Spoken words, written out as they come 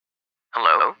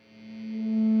Hello?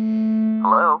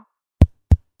 Hello?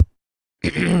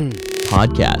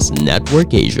 Podcast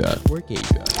Network Asia.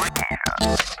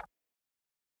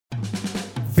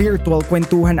 Virtual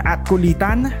kwentuhan at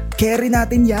kulitan? Carry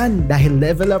natin yan dahil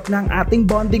level up ng ating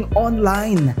bonding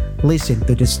online. Listen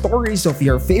to the stories of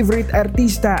your favorite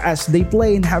artista as they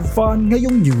play and have fun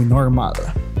ngayong new normal.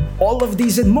 All of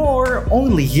these and more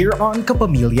only here on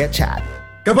Kapamilya Chat.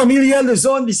 Kapamilya,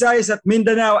 Luzon, Visayas at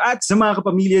Mindanao at sa mga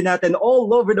kapamilya natin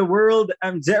all over the world,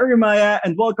 I'm Jeremiah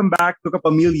and welcome back to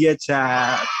Kapamilya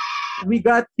Chat. We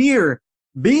got here,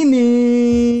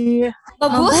 BINI!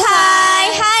 Mabuhay!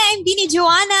 Hi, I'm BINI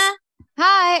Joanna.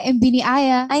 Hi, I'm BINI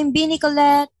Aya. I'm BINI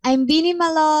Colette. I'm BINI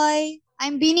Maloy.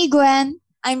 I'm BINI Gwen.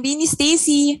 I'm BINI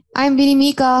Stacy. I'm BINI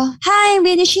Mika. Hi, I'm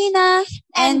BINI Sheena.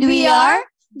 And we are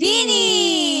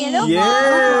BINI! Hello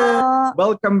Yeah!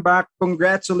 Welcome back.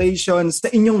 Congratulations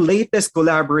sa inyong latest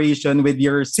collaboration with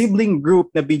your sibling group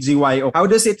na BGYO. How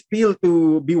does it feel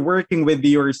to be working with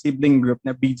your sibling group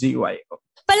na BGYO?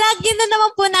 Palagi na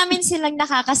naman po namin silang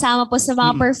nakakasama po sa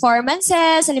mga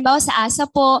performances, halimbawa sa ASA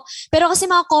po. Pero kasi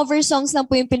mga cover songs lang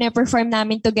po yung pine-perform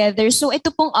namin together. So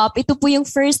ito pong ito po yung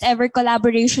first ever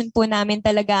collaboration po namin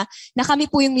talaga na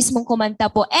kami po yung mismong kumanta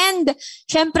po. And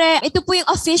syempre, ito po yung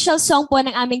official song po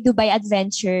ng aming Dubai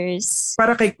Adventures.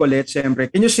 Para kay Colette, syempre,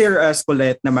 can you share us,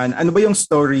 Colette, naman, ano ba yung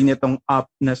story nitong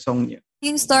Up na song niyo?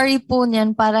 Yung story po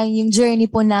niyan, parang yung journey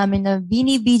po namin na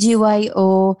BINI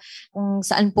BGYO, kung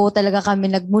saan po talaga kami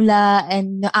nagmula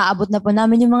and naaabot na po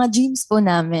namin yung mga dreams po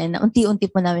namin, na unti-unti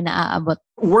po namin naaabot.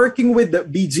 Working with the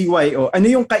BGYO, ano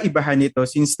yung kaibahan nito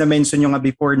since na-mention nyo nga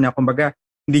before na kumbaga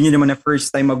hindi nyo naman na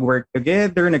first time mag-work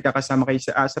together, nagkakasama kayo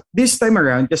sa ASAP. This time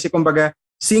around, kasi kumbaga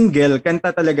single, kanta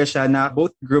talaga siya na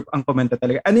both group ang kumanta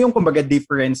talaga. Ano yung kumbaga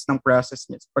difference ng process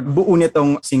niya pag buo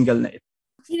nitong single na ito?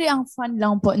 Actually, ang fun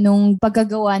lang po nung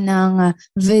paggagawa ng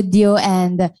video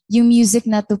and yung music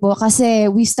na to po. Kasi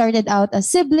we started out as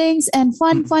siblings and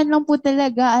fun lang po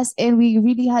talaga. As in, we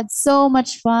really had so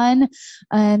much fun.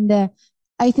 And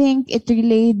I think it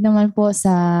relayed naman po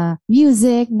sa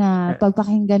music na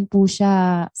pagpakinggan po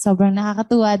siya. Sobrang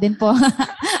nakakatuwa din po.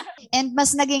 And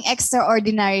mas naging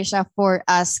extraordinary siya for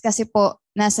us kasi po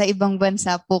nasa ibang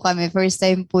bansa po kami. First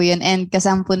time po yun. And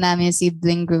kasama po namin yung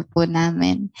sibling group po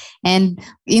namin. And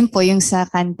yun po yung sa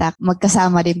kanta,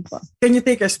 magkasama din po. Can you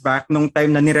take us back nung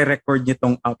time na nire-record niyo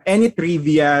tong Up? Any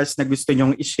trivias na gusto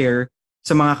nyong i-share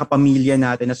sa mga kapamilya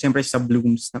natin na siyempre sa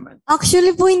Blooms naman?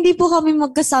 Actually po, hindi po kami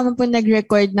magkasama po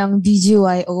nag-record ng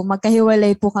BGYO.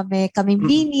 Magkahiwalay po kami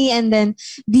BINI and then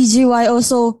BGYO.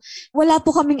 So, wala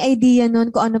po kaming idea nun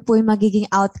kung ano po yung magiging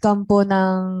outcome po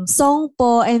ng song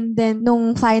po. And then,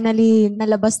 nung finally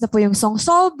nalabas na po yung song,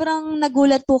 sobrang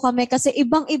nagulat po kami kasi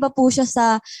ibang-iba po siya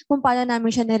sa kung paano namin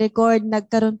siya na-record.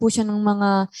 Nagkaroon po siya ng mga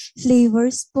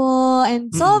flavors po and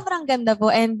sobrang ganda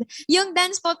po. And yung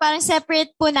dance po, parang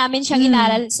separate po namin siyang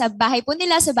inaral sa bahay po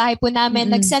nila, sa bahay po namin.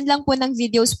 Nag-send lang po ng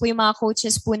videos po yung mga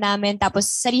coaches po namin. Tapos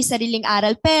sari-sariling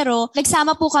aral. Pero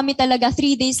nagsama po kami talaga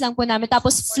 3 days lang po namin.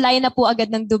 Tapos fly na po agad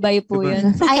ng Dubai po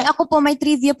yun. Ay, ako po, may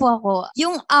trivia po ako.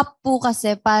 Yung Up po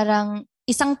kasi parang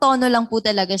isang tono lang po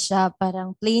talaga siya.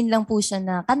 Parang plain lang po siya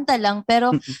na kanta lang.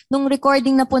 Pero nung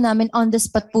recording na po namin, on the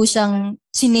spot po siyang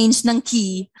sinange ng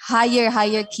key. Higher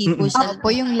key po siya. Up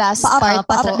po yung last part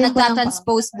po.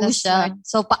 Nagtatranspose po siya.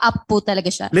 So, pa-up po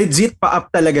talaga siya. Legit pa-up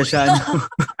talaga siya. No?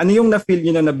 Ano yung na-feel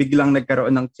nyo na biglang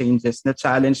nagkaroon ng changes?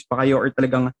 Na-challenge pa kayo or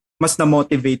talagang mas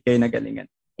na-motivate kayo na galingan?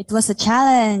 It was a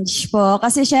challenge po.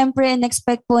 Kasi syempre,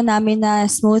 in-expect po namin na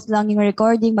smooth lang yung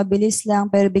recording, mabilis lang,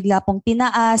 pero bigla pong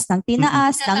tinaas. Pero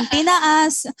Ayun okay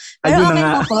na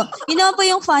naman po. Yun naman po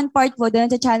yung fun part po. Doon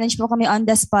challenge po kami on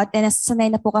the spot. And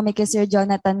nasanay na po kami kay Sir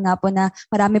Jonathan nga po na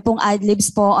marami pong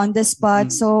ad-libs po on the spot.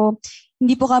 So,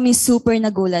 hindi po kami super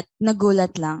nagulat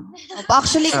lang.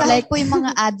 Actually, kahit po yung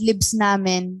mga ad-libs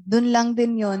namin, dun lang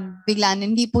din yun. Biglaan,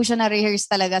 hindi po siya na-rehearse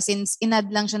talaga since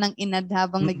inad lang siya ng inad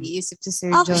habang nag-iisip si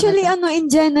Sir Actually, Jonathan. in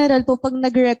general po, pag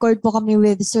nag-record po kami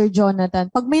with Sir Jonathan,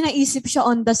 pag may naisip siya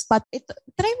on the spot,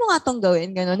 try mo nga tong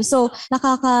gawin, ganun. So,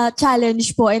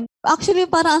 nakaka-challenge po. And actually,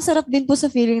 parang ang sarap din po sa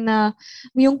feeling na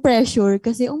yung pressure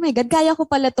kasi, oh my God, kaya ko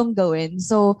pala tong gawin.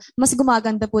 So, mas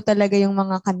gumaganda po talaga yung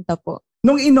mga kanta po.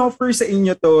 Nung in-offer sa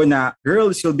inyo to na,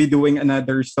 girls, you'll be doing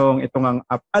another song, ito ngang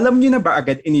Up, alam niyo na ba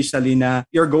agad initially na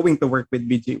you're going to work with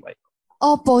BGY?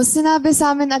 Opo, sinabi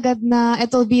sa amin agad na it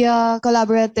will be a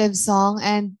collaborative song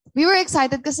and we were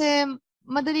excited kasi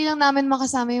madali lang namin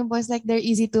makasama yung boys. Like, they're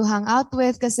easy to hang out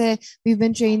with kasi we've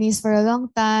been trainees for a long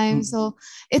time. So,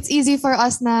 it's easy for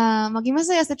us na maging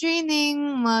masaya sa training,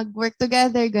 mag-work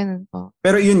together, ganun po.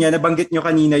 Pero yun nga, nabanggit nyo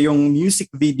kanina yung music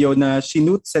video na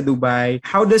sinut sa Dubai.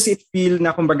 How does it feel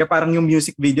na kumbaga parang yung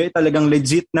music video ay talagang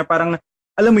legit na parang,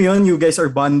 alam mo yun, you guys are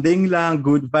bonding lang,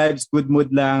 good vibes, good mood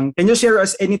lang. Can you share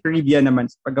us any trivia naman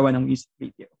sa paggawa ng music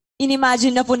video?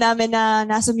 Inimagine na po namin na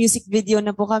nasa music video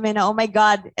na po kami na, oh my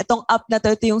God, itong up na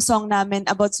ito yung song namin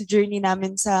about sa journey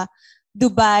namin sa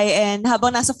Dubai. And habang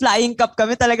nasa flying cup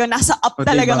kami, talagang nasa up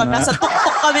talaga kami. Nasa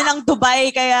tuktok kami ng Dubai.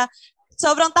 Kaya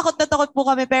sobrang takot na takot po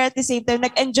kami. Pero at the same time,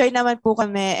 nag-enjoy naman po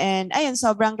kami. And ayun,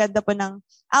 sobrang ganda po ng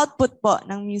output po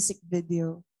ng music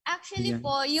video. Actually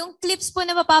po, yung clips po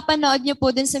na mapapanood nyo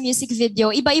po dun sa music video,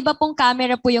 iba-iba pong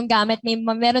camera po yung gamit.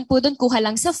 Meron po dun kuha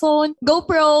lang sa phone,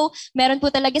 GoPro, meron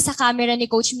po talaga sa camera ni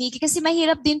Coach Mickey kasi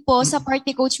mahirap din po sa part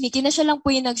ni Coach Mickey na siya lang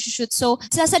po yung nag-shoot. So,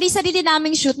 sa sarili-sarili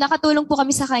naming shoot, nakatulong po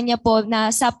kami sa kanya po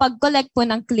na sa pag-collect po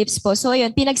ng clips po. So,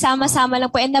 yun, pinagsama-sama lang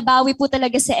po and nabawi po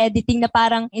talaga sa editing na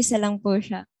parang isa lang po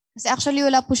siya. Kasi actually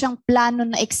wala po siyang plano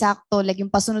na eksakto, like yung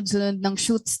pasunod-sunod ng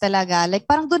shoots talaga. Like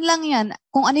parang doon lang yan.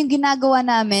 Kung ano yung ginagawa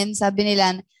namin, sabi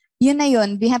nila, yun na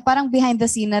yun. Parang behind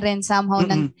the scene na rin somehow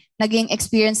ng naging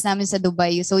experience namin sa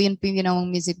Dubai. So yun po yung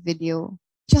ginawang music video.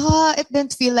 Tsaka it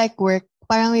didn't feel like work.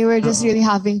 Parang we were just really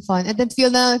having fun. It didn't feel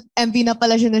na MV na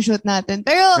pala siya na shoot natin.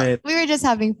 Pero we were just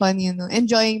having fun,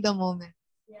 enjoying the moment.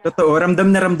 Totoo,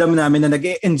 ramdam namin na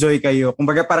nag-e-enjoy kayo.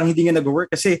 Kumbaga parang hindi nga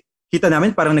nag-work kasi kita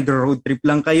namin parang nag-road trip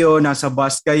lang kayo, nasa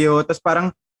bus kayo, tapos parang,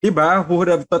 di ba, who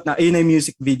would have thought na ayun ay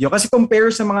music video. Kasi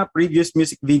compare sa mga previous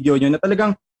music video nyo na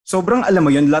talagang sobrang, alam mo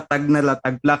yun, latag na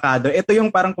latag, plakado. Ito yung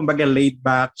parang kumbaga laid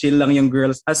back, chill lang yung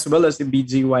girls as well as the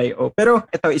BGYO. Pero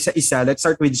ito, isa-isa, let's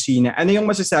start with Sheena. Ano yung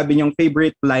masasabi nyong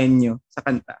favorite line nyo sa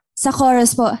kanta? Sa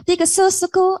chorus po, di ka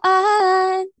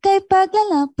susukuan, kay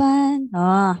paglalaban.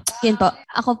 Yun po.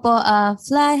 Ako po,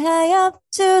 fly high up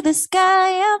to the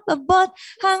sky, up abot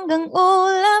hanggang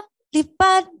ulap,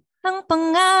 lipad ng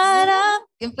pangarap.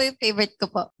 Yun po yung favorite ko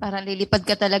po. Parang lilipad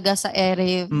ka talaga sa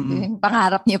ere, yung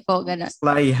pangarap niyo po, gano'n.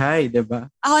 Fly high,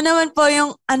 diba? Ako naman po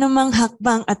yung anumang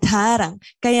hakbang at harang,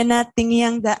 kaya nating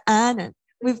iyang daanan.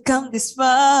 We've come this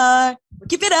far.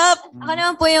 Keep it up! Ako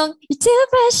naman po yung, you're too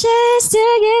precious to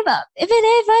give up. Even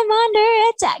if I'm under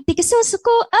attack, di ka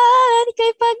susukuan,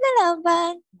 ika'y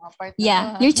paglalaban.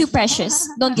 Yeah, you're too precious.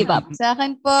 Don't give up. Sa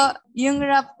akin po, yung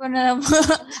rap ko na po,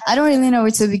 I don't really know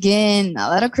where to begin. A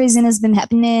lot of craziness been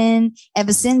happening.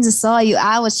 Ever since I saw you,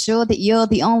 I was sure that you're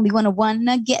the only one I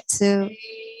wanna get to.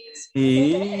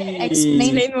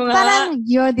 Explain mo nga. Parang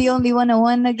you're the only one I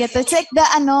wanna get to. It's like the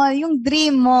yung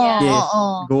dream mo. Yes,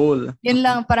 goal. Yun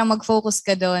lang, parang mag-focus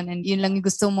ka doon and yun lang yung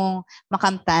gusto mong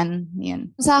makamtan.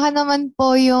 Yun. Sa akin naman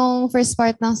po yung first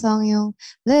part ng song, yung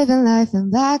living life in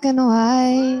black and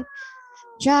white,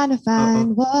 trying to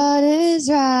find what is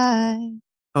right.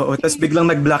 Oo, tas biglang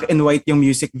nag-black and white yung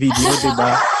music video,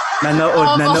 diba?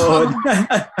 Nanood.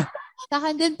 Sa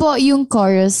akin din po yung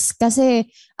chorus kasi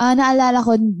naalala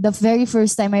ko the very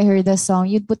first time I heard the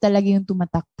song, yun po talaga yung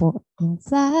tumatak po. Yung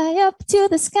fly up to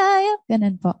the sky up,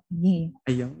 ganun po. Yeah.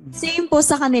 Ayun. Same po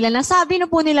sa kanila. Nasabi na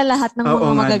po nila lahat ng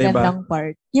mga magagandang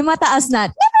part. Yung mataas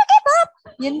na, never give up!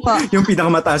 Yun po. Yung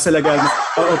pinakamataas talaga.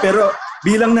 Oo, pero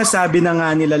bilang nasabi na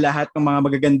nga nila lahat ng mga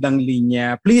magagandang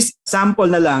linya, please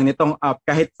sample na lang nitong up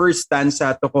kahit first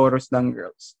stanza to chorus lang,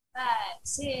 girls.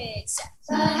 5, 6,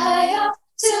 fly up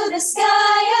to the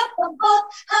sky, up abot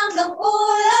hanggang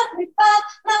ulap, lipad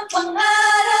ng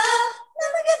pangarap,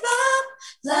 never give up.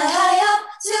 Fly high up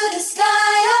to the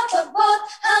sky, up abot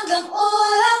hanggang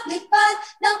ulap, lipad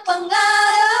ng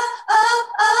pangarap, up,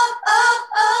 up, up,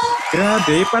 up.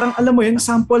 Grabe, parang alam mo yun,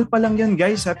 sample pa lang yan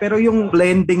guys ha, pero yung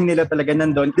blending nila talaga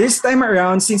nandun. This time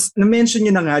around, since na-mention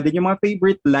nyo na nga din yung mga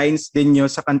favorite lines din nyo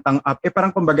sa kantang Up, parang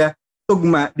kumbaga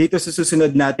tugma dito sa susunod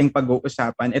nating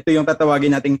pag-uusapan. Ito yung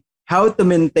tatawagin nating how to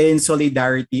maintain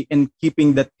solidarity and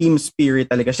keeping the team spirit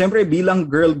talaga. Siyempre, bilang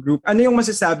girl group, ano yung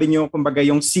masasabi nyo, kumbaga,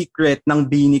 yung secret ng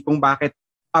BINI kung bakit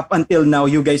up until now,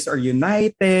 you guys are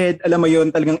united? Alam mo yun,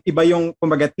 talagang iba yung,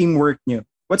 kumbaga, teamwork nyo.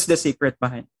 What's the secret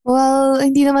behind? Well,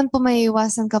 hindi naman po may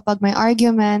iwasan kapag may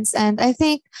arguments. And I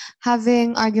think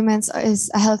having arguments is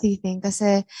a healthy thing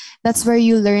kasi that's where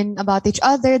you learn about each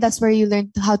other. That's where you learn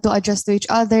how to adjust to each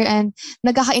other. And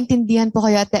nagkakaintindihan po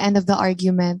kayo at the end of the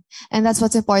argument. And that's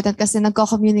what's important kasi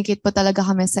nagko-communicate po talaga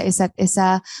kami sa isa't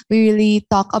isa. We really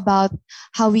talk about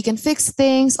how we can fix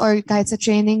things or kahit sa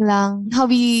training lang, how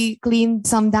we clean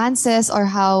some dances or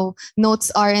how notes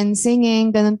are in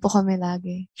singing. Ganun po kami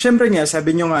lagi. Siyempre nga,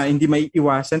 sabi nyo nga, hindi may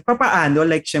iwasan iwasan. Papaano?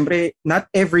 Like, syempre, not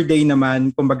every day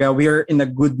naman, kumbaga, we are in a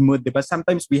good mood, di ba?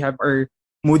 Sometimes we have our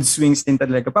mood swings din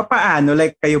talaga. Papaano?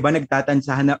 Like, kayo ba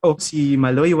nagtatansahan na, si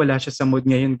Maloy, wala siya sa mood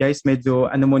ngayon, guys. Medyo,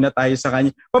 muna tayo sa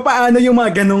kanya. Papaano yung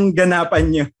mga ganong ganapan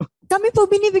niyo? Kami po,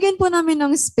 binibigyan po namin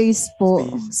ng space po.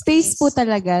 Space po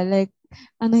talaga. Like,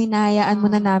 hinahayaan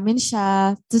muna namin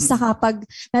siya. Tapos saka pag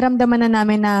naramdaman na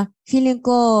namin na feeling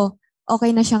ko,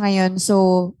 okay na siya ngayon.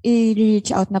 So,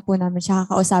 i-reach out na po namin siya,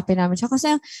 kakausapin namin siya.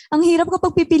 Kasi ang hirap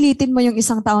kapag pipilitin mo yung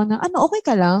isang tao na, okay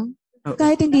ka lang?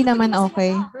 Kahit hindi naman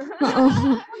okay.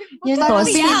 Yun po.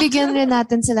 Binibigyan rin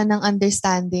natin sila ng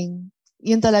understanding.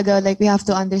 Yun talaga, like, we have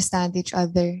to understand each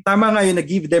other. Tama nga yun,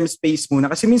 na-give them space muna.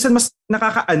 Kasi minsan mas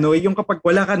nakaka-annoy yung kapag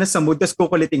wala ka na sa mood, tapos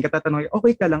kukulitin ka, tatanungin,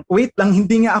 okay ka lang? Wait lang,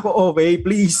 hindi nga ako okay,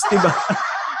 please, diba?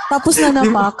 Tapos na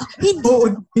napak.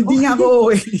 Hindi nga ako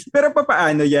okay. Pero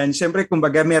paano yan? Siyempre,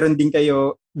 kumbaga, meron din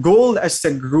kayo goal as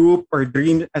a group or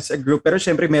dream as a group. Pero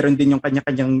siyempre, meron din yung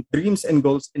kanya-kanyang dreams and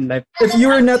goals in life. If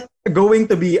you're not going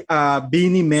to be a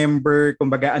BINI member,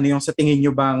 kumbaga, ano yung sa tingin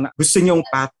nyo bang gusto nyong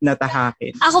path na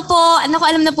tahakin? Ako po,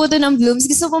 alam na po ito ng Blooms.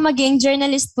 Gusto ko maging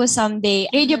journalist po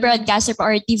someday. Radio broadcaster po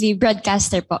or TV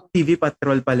broadcaster po. TV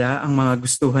patrol pala ang mga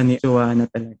gustuhan ni Joanna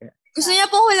talaga. Gusto niya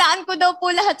po hulaan ko daw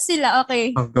po lahat sila.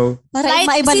 Okay. I'll go. Para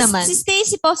maiba naman. Si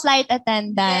Stacy po, flight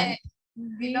attendant.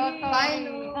 Uy,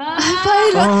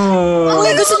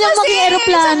 gusto niya maging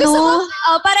aeroplano.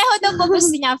 Pareho daw po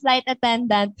gusto niya, flight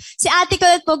attendant. Si ate ko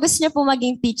po gusto niya po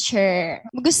maging teacher.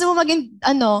 Gusto mo maging,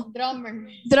 Drummer?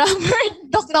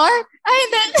 Doktor? Ay,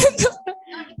 hindi.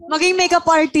 Maging makeup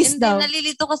artist daw.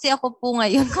 Nalilito kasi ako po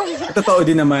ngayon. Totoo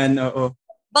din naman, oo.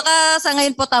 Baka sa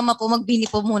ngayon po tama po, magbini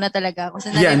po muna talaga ako.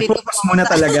 Yan, focus muna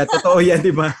talaga. Totoo yan,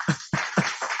 di ba?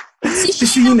 Si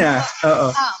Sheena.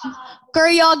 Oo.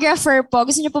 Choreographer po.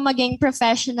 Gusto niyo po maging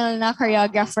professional na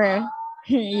choreographer.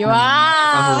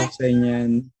 Wow! Ako sa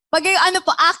inyan. Maging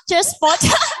actress po.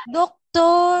 Doktor.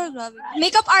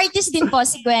 Makeup artist din po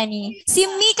si Gwenny. Si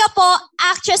Mika po,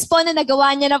 actress po na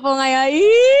nagawa niya na po ngayon.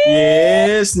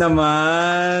 Yes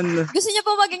naman. Gusto niya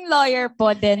po maging lawyer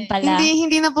po din pala.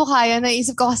 Hindi na po kaya.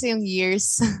 Naisip ko kasi yung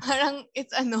years. Parang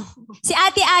it's Si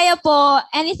Ate Aya po,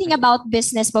 anything about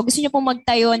business po. Gusto niya po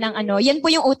magtayo ng yan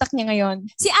po yung utak niya ngayon.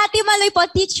 Si Ate Maloy po,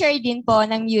 teacher din po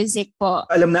ng music po.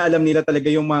 Alam na alam nila talaga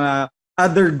yung mga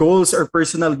other goals or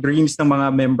personal dreams ng mga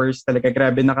members talaga.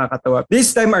 Grabe, nakakatawa.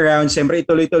 This time around, syempre,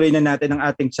 ituloy-tuloy na natin ang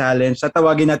ating challenge. At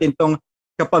tawagin natin tong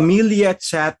Kapamilya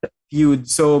Chat feud.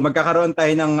 So, magkakaroon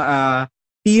tayo ng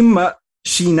Team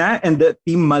Sheena and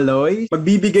Team Maloy.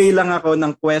 Magbibigay lang ako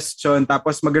ng question,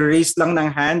 tapos mag-raise lang ng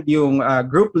hand yung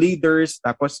group leaders,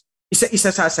 tapos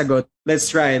isa-isa sasagot. Let's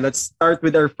try. Let's start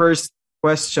with our first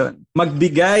question.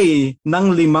 Magbigay ng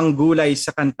 5 gulay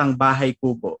sa kantang Bahay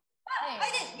Kubo.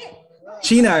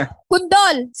 Sheena.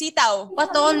 Kundol. Sitaw.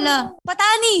 Patola.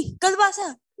 Patani.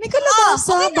 Kalbasa. May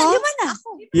kalabasa ba? Okay na, 5 na.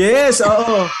 Yes,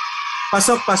 oo.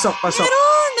 Pasok.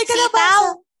 Meron, may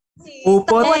kalabasa.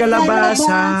 Upot,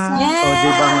 kalabasa. Yes.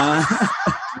 Diba nga?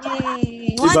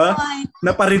 Diba?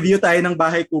 Napa-review tayo ng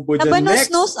Bahay Kubo dyan.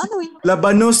 Labanos-nos,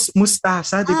 Labanos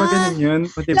mustasa. Diba ganun yun?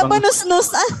 Diba? Labanos-nos.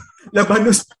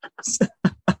 Labanos.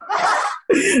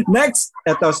 Next,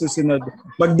 eto susunod.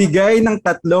 Magbigay ng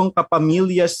 3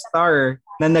 kapamilya star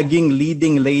na naging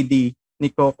leading lady ni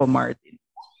Coco Martin.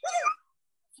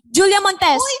 Julia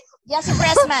Montes. Yasi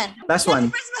Pressman. Last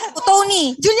one.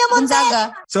 Tony. Julia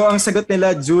Gonzaga. So ang sagot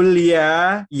nila,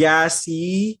 Julia,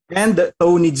 Yasi, and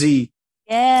Tony G.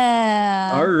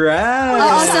 Yeah. Alright.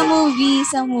 Oo,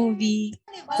 sa movie.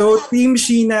 So Team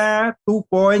Sheena, 2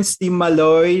 points. Team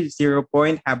Maloy, 0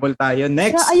 point. Habol tayo.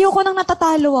 Next. Pero ayoko nang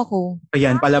natatalo ako.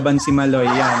 Ayan, palaban si Maloy.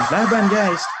 Yan. Laban,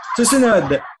 guys.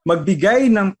 Susunod, magbigay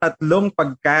ng 3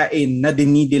 pagkain na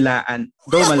dinidilaan.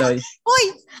 Go, Maloy. Uy,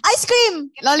 ice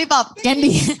cream. Lollipop.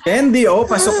 Candy,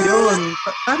 pasok yun.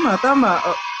 Tama.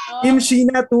 Team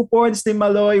Sheena, 2 points. Team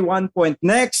Maloy, 1 point.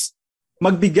 Next,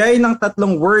 magbigay ng 3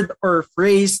 word or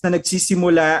phrase na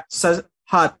nagsisimula sa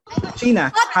hot.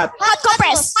 Sheena, hot. Hot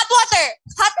compress. Hot water.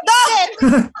 Hot dog.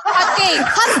 Hot cake.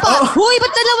 Hot pot. Huy,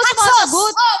 ba't dalawa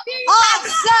sumasagot?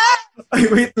 Ay,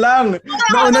 wait lang.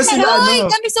 Nauna sila,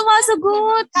 Kami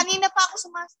sumasagot. Kanina pa ako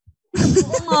sumasagot.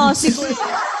 Siguro.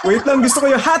 Wait lang, gusto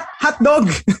ko yung hot dog.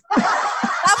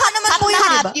 Tama naman po yun,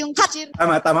 diba? Yung chichir.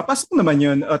 Tama. Pasok naman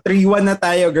yun. 3-1 na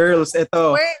tayo, girls.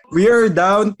 Ito. We are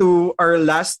down to our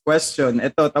last question.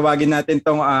 Ito, tawagin natin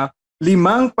tong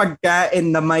 5 pagkain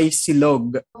na may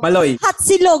silog. Maloy. Hot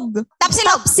silog. Top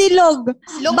silog. Top silog.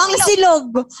 Log Bang silog.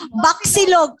 Bak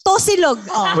silog. To silog.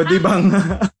 O di bang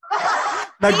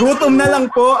Nagutom na lang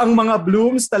po ang mga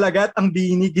Blooms talaga at ang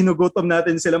BINI. Ginugutom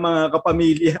natin sila mga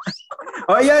kapamilya.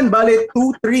 O ayan, bale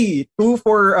 2-3. 2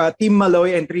 for Team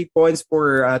Maloy and 3 points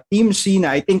for Team Sheena.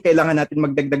 I think kailangan natin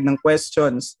magdagdag ng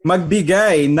questions.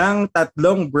 Magbigay ng 3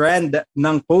 brand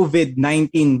ng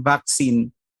COVID-19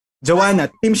 vaccine. Joanna,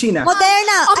 Team Sheena.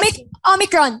 Moderna.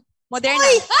 Omicron. Moderna.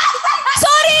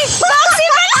 Sorry!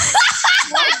 Vaccine!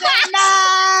 Moderna.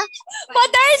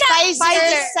 Moderna!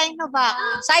 Pfizer. Sinovac.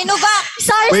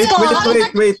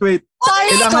 Wait.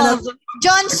 Kailangan na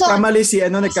Johnson. nagkamali si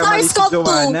SARS-CoV-2.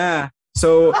 Joanna.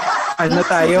 So,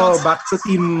 tayo, back to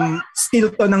team,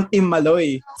 still to ng Team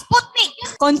Maloy. Sputnik.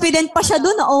 Confident pa siya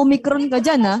doon na Omicron ka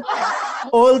dyan, ha?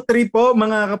 All 3 po,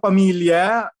 mga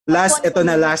kapamilya. Last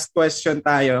question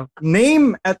tayo.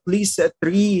 Name at least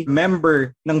 3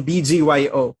 member ng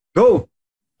BGYO. Go!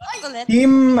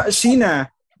 Team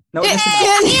Sheena. Nauna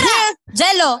si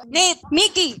Jello. Nate.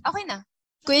 Mickey. Okay na.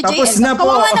 Kuya Tapos JL. na po.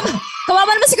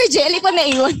 Kawawa naman si Kuya JL pa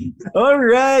naiwan.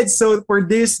 Alright, so for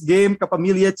this game,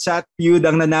 Kapamilya Chat Feud,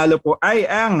 ang nanalo po ay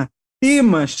ang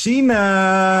Team Sheena.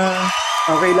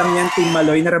 Okay lang yan, Team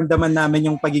Maloy. Naramdaman namin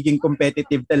yung pagiging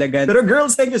competitive talaga. Pero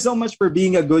girls, thank you so much for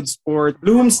being a good sport.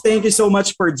 Blooms, thank you so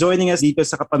much for joining us dito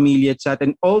sa Kapamilya Chat.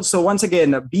 And also, once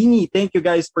again, BINI, thank you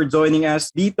guys for joining us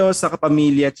dito sa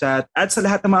Kapamilya Chat. At sa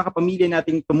lahat ng mga kapamilya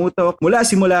nating tumutok, mula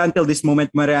simula until this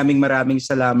moment, maraming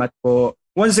salamat po.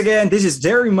 Once again, this is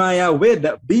Jeremiah with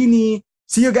BINI.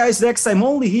 See you guys next time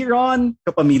only here on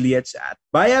Kapamilya Chat.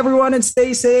 Bye everyone and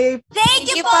stay safe.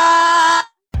 Thank you po.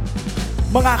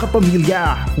 Mga kapamilya,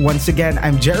 once again,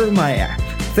 I'm Jeremiah.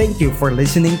 Thank you for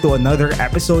listening to another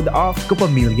episode of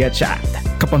Kapamilya Chat.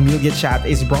 Kapamilya Chat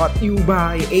is brought to you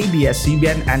by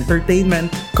ABS-CBN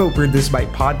Entertainment, co-produced by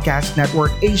Podcast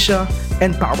Network Asia,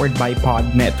 and powered by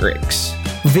Podmetrics.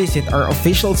 Visit our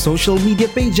official social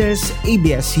media pages,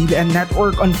 ABS-CBN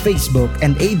Network on Facebook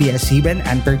and ABS-CBN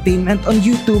Entertainment on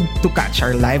YouTube to catch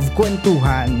our live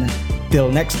kwentuhan.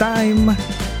 Till next time!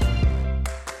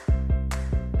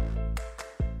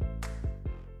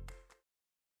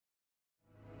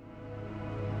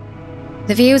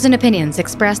 The views and opinions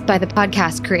expressed by the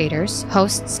podcast creators,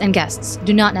 hosts, and guests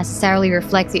do not necessarily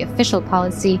reflect the official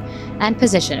policy and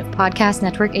position of Podcast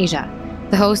Network Asia,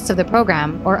 the hosts of the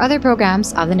program, or other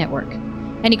programs of the network.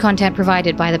 Any content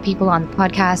provided by the people on the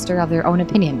podcast are of their own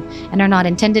opinion and are not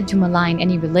intended to malign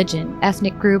any religion,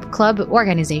 ethnic group, club,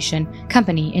 organization,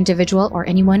 company, individual, or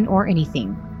anyone or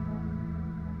anything.